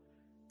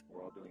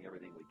 We're all doing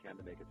everything we can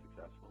to make it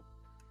successful.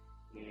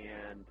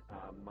 And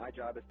my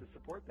job is to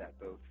support that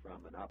both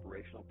from an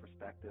operational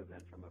perspective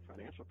and from a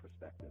financial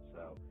perspective.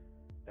 So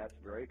that's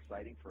very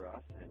exciting for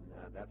us, and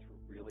that's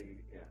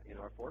really in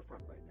our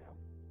forefront right now.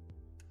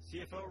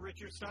 CFO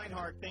Richard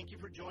Steinhart, thank you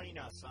for joining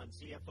us on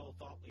CFO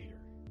Thought Leader.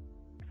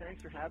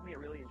 Thanks for having me. I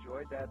really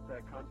enjoyed that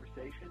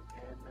conversation,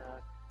 and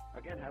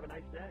again, have a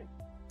nice day.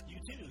 You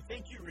too.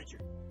 Thank you,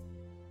 Richard.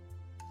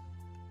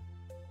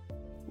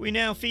 We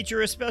now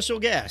feature a special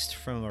guest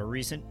from a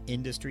recent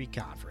industry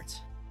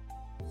conference.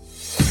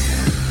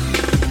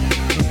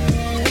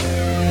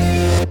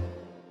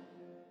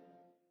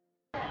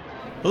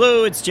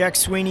 Hello, it's Jack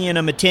Sweeney, and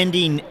I'm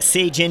attending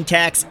Sage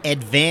Intacct's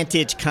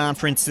Advantage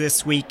Conference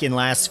this week in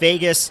Las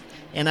Vegas,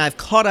 and I've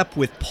caught up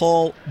with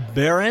Paul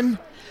Barron,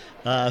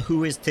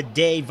 who is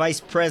today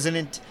Vice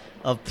President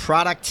of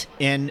Product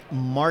and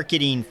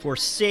Marketing for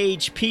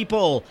Sage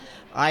People.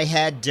 I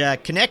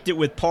had connected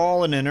with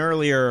Paul in an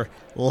earlier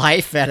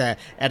life at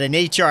an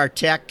HR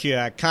Tech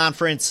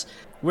conference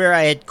where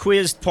I had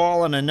quizzed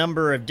Paul on a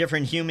number of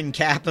different human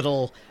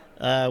capital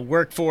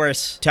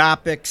workforce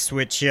topics,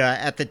 which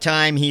at the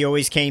time he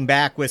always came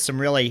back with some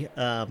really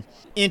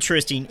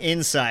interesting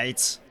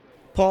insights.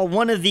 Paul,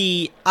 one of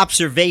the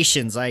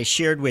observations I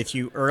shared with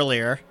you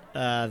earlier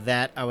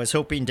that I was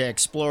hoping to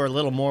explore a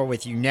little more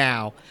with you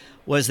now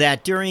was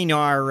that during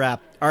our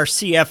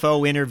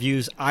CFO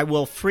interviews, I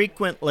will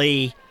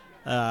frequently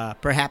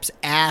perhaps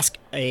ask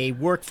a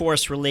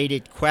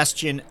workforce-related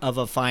question of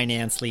a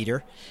finance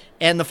leader,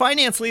 and the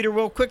finance leader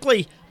will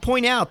quickly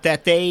point out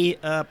that they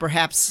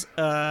perhaps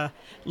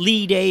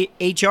lead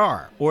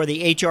HR, or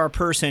the HR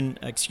person,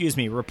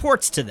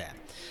 reports to them.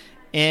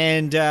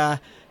 And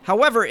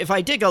however, if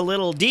I dig a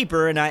little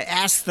deeper and I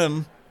ask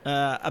them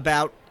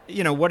about,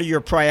 what are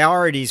your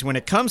priorities when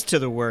it comes to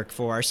the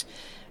workforce,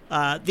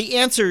 the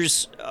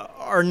answers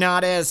are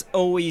not as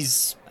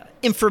always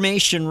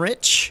information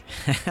rich.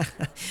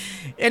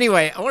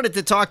 Anyway, I wanted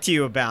to talk to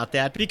you about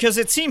that because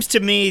it seems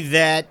to me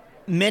that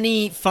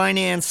many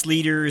finance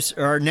leaders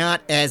are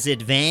not as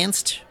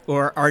advanced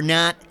or are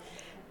not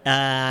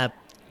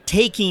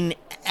taking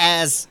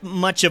as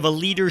much of a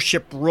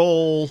leadership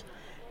role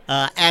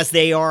as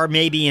they are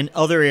maybe in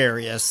other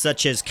areas,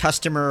 such as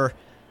customer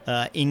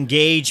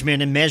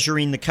engagement and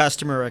measuring the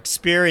customer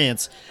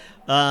experience.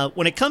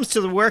 When it comes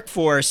to the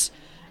workforce,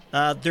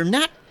 they're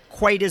not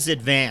quite as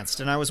advanced.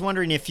 And I was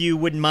wondering if you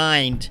wouldn't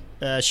mind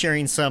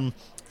sharing some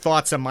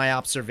thoughts on my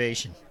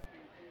observation.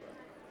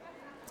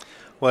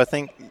 Well, I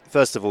think,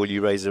 first of all,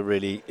 you raise a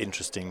really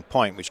interesting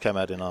point, which came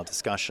out in our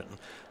discussion,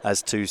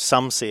 as to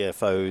some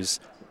CFOs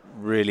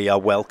really are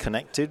well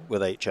connected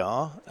with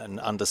HR and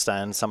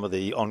understand some of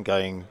the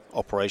ongoing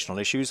operational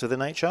issues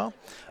within HR,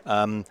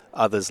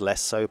 others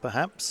less so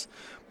perhaps.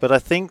 But I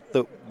think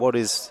that what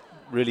is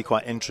really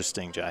quite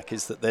interesting, Jack,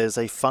 is that there's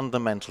a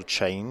fundamental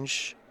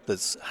change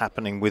that's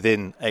happening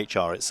within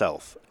HR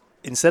itself.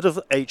 Instead of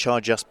HR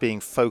just being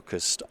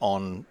focused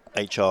on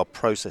HR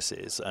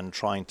processes and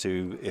trying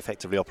to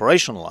effectively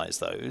operationalize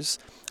those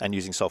and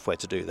using software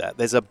to do that,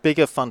 there's a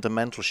bigger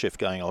fundamental shift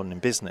going on in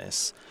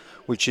business,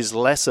 which is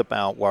less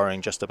about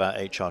worrying just about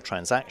HR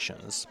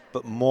transactions,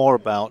 but more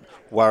about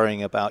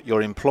worrying about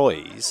your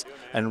employees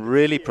and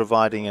really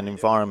providing an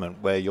environment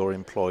where your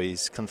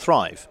employees can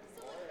thrive.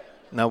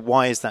 Now,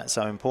 why is that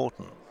so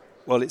important?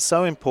 Well, it's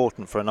so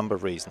important for a number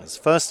of reasons.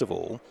 First of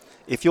all,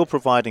 if you're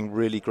providing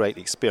really great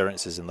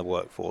experiences in the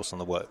workforce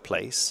and the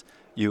workplace,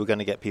 you are going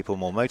to get people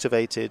more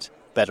motivated,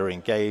 better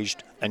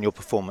engaged, and your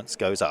performance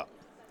goes up.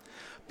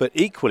 But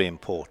equally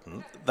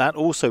important, that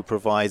also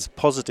provides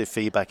positive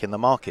feedback in the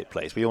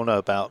marketplace. We all know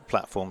about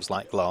platforms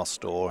like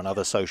Glassdoor and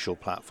other social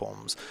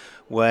platforms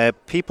where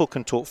people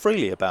can talk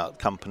freely about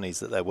companies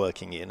that they're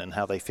working in and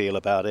how they feel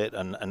about it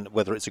and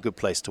whether it's a good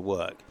place to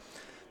work.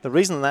 The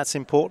reason that's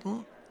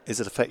important is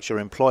it affects your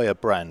employer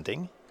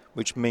branding,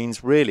 which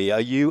means really,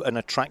 are you an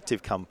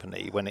attractive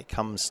company when it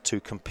comes to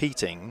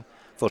competing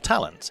for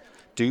talent?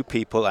 Do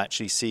people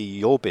actually see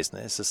your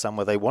business as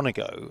somewhere they want to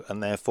go,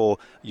 and therefore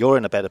you're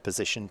in a better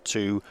position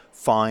to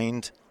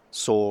find,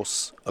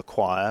 source,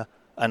 acquire,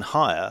 and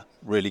hire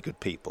really good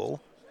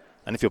people?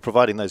 And if you're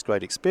providing those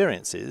great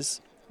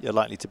experiences, you're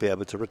likely to be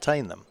able to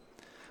retain them,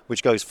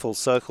 which goes full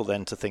circle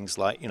then to things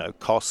like,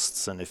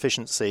 costs and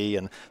efficiency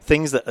and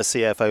things that a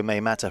CFO may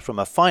matter from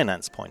a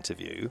finance point of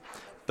view,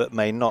 but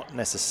may not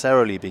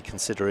necessarily be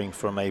considering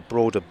from a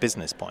broader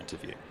business point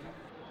of view.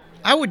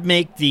 I would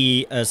make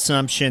the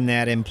assumption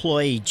that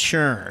employee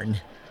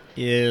churn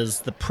is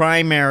the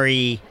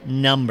primary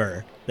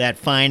number that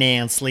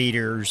finance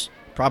leaders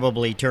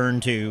probably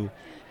turn to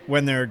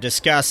when they're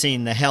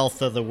discussing the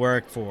health of the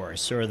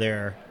workforce or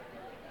their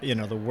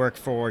the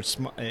workforce,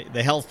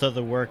 the health of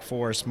the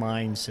workforce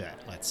mindset,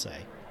 let's say?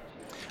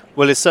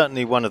 Well, it's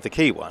certainly one of the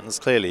key ones.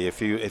 Clearly,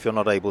 if you're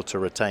not able to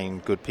retain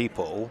good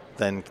people,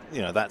 then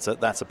that's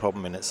a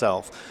problem in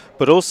itself.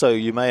 But also,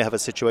 you may have a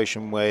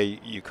situation where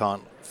you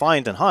can't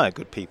find and hire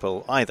good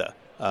people either,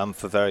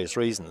 for various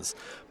reasons.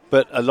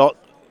 But a lot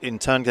in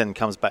turn then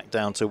comes back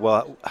down to,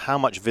 well, how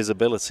much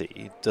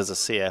visibility does a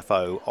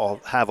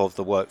CFO have of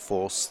the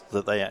workforce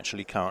that they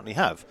actually currently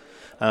have?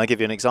 And I'll give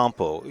you an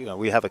example.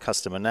 We have a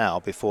customer now,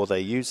 before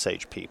they use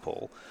Sage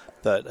People,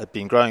 that have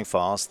been growing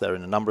fast. They're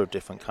in a number of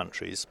different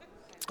countries.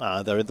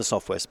 They're in the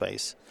software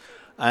space.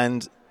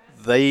 And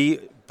they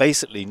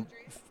basically,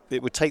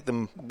 it would take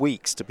them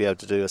weeks to be able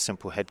to do a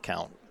simple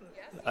headcount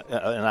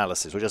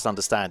analysis, or just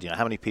understand,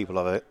 how many people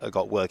have I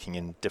got working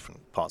in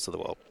different parts of the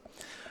world.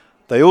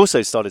 They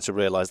also started to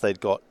realize they'd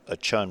got a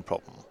churn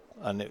problem,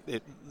 and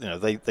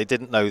they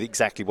didn't know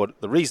exactly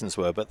what the reasons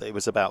were, but it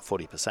was about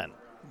 40%.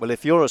 Well,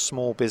 if you're a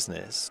small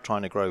business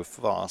trying to grow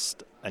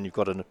fast and you've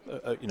got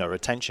a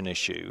retention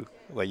issue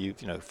where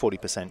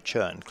 40%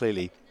 churn,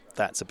 clearly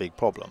that's a big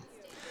problem.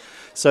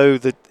 So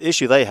the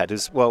issue they had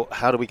is, well,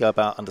 how do we go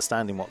about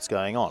understanding what's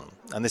going on?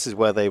 And this is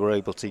where they were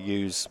able to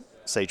use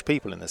Sage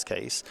People in this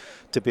case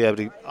to be able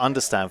to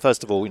understand,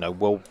 first of all,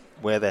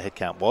 where their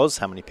headcount was,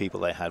 how many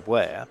people they had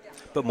where,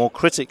 but more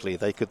critically,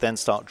 they could then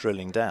start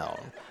drilling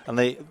down. And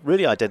they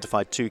really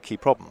identified two key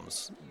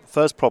problems.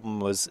 First problem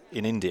was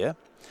in India,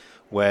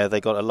 where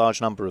they got a large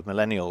number of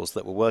millennials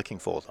that were working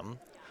for them.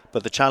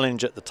 But the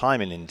challenge at the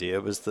time in India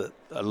was that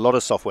a lot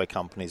of software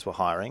companies were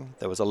hiring.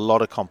 There was a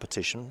lot of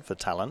competition for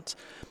talent.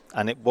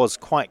 And it was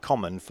quite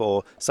common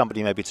for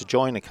somebody maybe to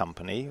join a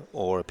company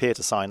or appear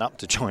to sign up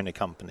to join a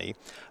company,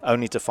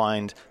 only to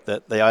find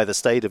that they either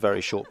stayed a very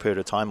short period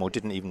of time or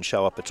didn't even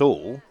show up at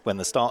all when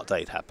the start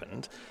date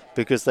happened,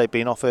 because they'd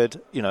been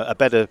offered, a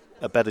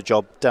better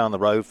job down the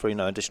road for,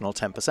 additional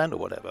 10% or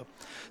whatever.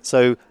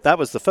 So that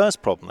was the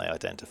first problem they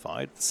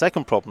identified. The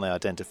second problem they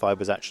identified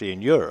was actually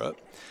in Europe,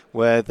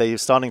 where they were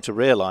starting to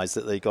realize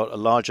that they got a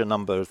larger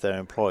number of their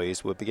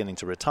employees were beginning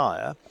to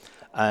retire,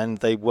 and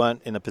they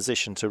weren't in a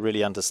position to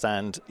really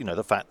understand,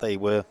 the fact they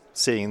were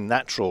seeing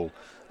natural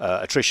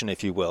attrition,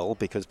 if you will,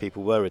 because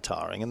people were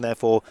retiring, and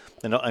therefore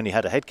they not only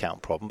had a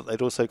headcount problem, but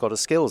they'd also got a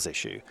skills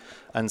issue.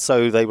 And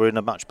so they were in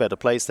a much better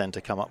place then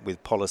to come up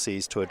with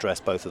policies to address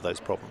both of those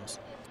problems.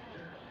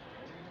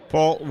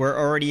 Paul, we're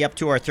already up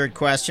to our third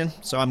question,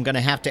 so I'm going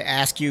to have to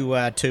ask you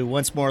to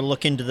once more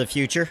look into the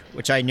future,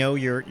 which I know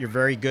you're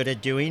very good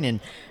at doing. And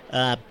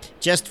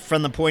just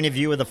from the point of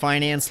view of the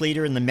finance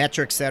leader and the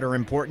metrics that are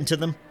important to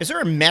them, is there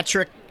a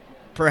metric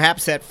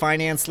perhaps that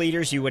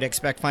you would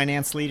expect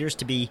finance leaders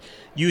to be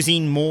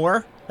using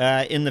more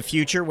in the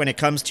future when it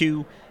comes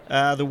to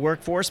the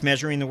workforce,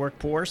 measuring the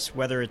workforce,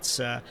 whether it's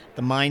the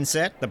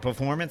mindset, the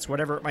performance,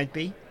 whatever it might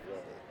be?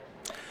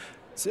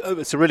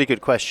 It's a really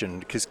good question,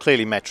 because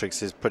clearly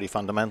metrics is pretty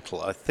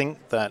fundamental. I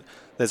think that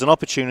there's an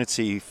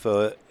opportunity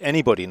for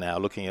anybody now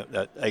looking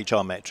at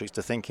HR metrics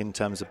to think in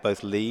terms of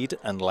both lead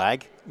and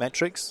lag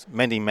metrics.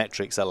 Many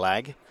metrics are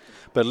lag,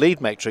 but lead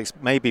metrics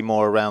may be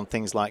more around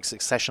things like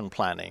succession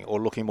planning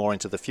or looking more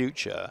into the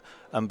future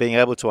and being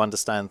able to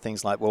understand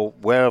things like, well,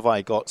 where have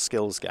I got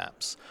skills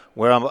gaps?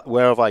 Where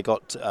have I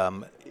got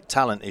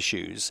talent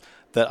issues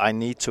that I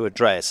need to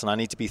address, and I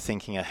need to be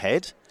thinking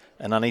ahead?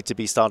 And I need to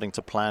be starting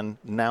to plan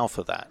now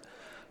for that.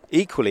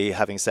 Equally,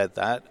 having said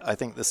that, I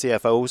think the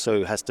CFO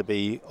also has to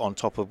be on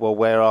top of, well,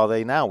 where are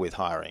they now with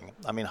hiring?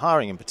 I mean,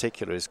 hiring in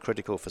particular is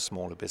critical for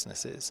smaller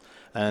businesses.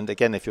 And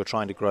again, if you're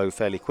trying to grow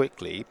fairly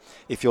quickly,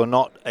 if you're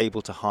not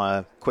able to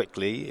hire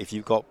quickly, if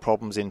you've got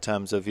problems in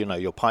terms of,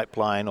 your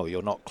pipeline, or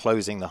you're not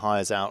closing the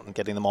hires out and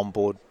getting them on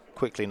board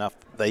quickly enough,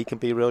 they can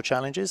be real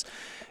challenges.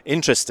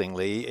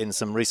 Interestingly, in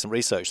some recent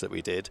research that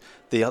we did,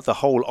 the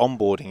whole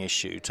onboarding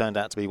issue turned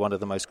out to be one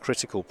of the most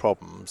critical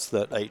problems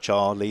that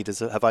HR leaders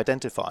have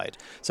identified.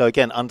 So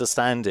again,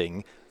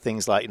 understanding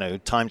things like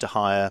time to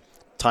hire,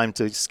 time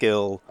to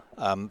skill,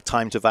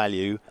 time to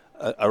value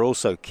are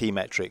also key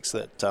metrics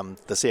that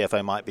the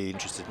CFO might be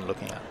interested in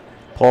looking at.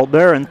 Paul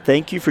Barron,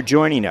 thank you for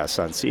joining us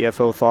on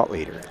CFO Thought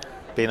Leader.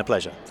 Been a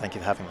pleasure. Thank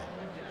you for having me.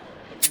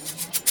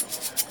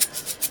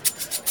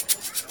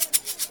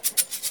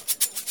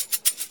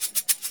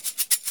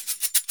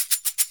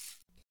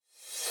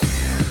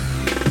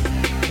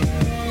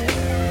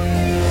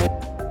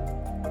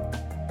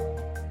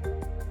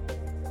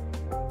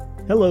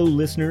 Hello,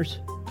 listeners.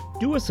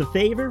 Do us a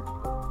favor.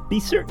 Be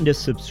certain to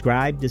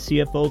subscribe to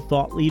CFO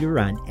Thought Leader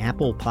on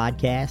Apple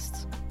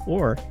Podcasts,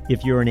 or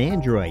if you're an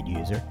Android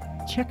user,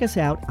 check us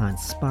out on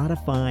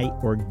Spotify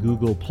or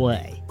Google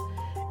Play.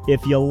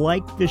 If you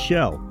like the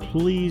show,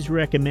 please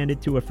recommend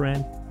it to a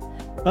friend.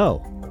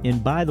 Oh,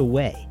 and by the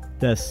way,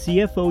 the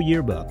CFO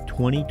Yearbook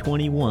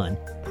 2021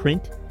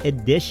 print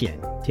edition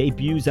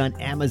debuts on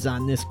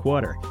Amazon this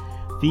quarter,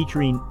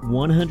 featuring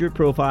 100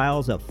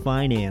 profiles of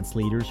finance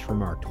leaders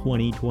from our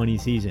 2020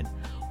 season.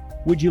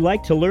 Would you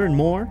like to learn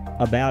more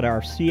about our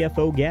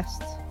CFO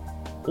guests?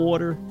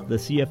 Order the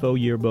CFO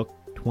Yearbook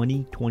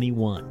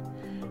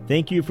 2021.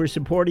 Thank you for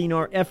supporting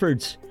our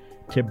efforts.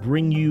 to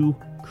bring you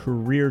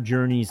career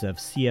journeys of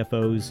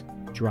CFOs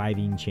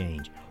driving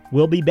change.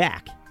 We'll be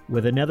back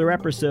with another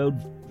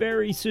episode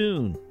very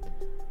soon.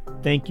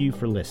 Thank you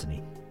for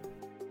listening.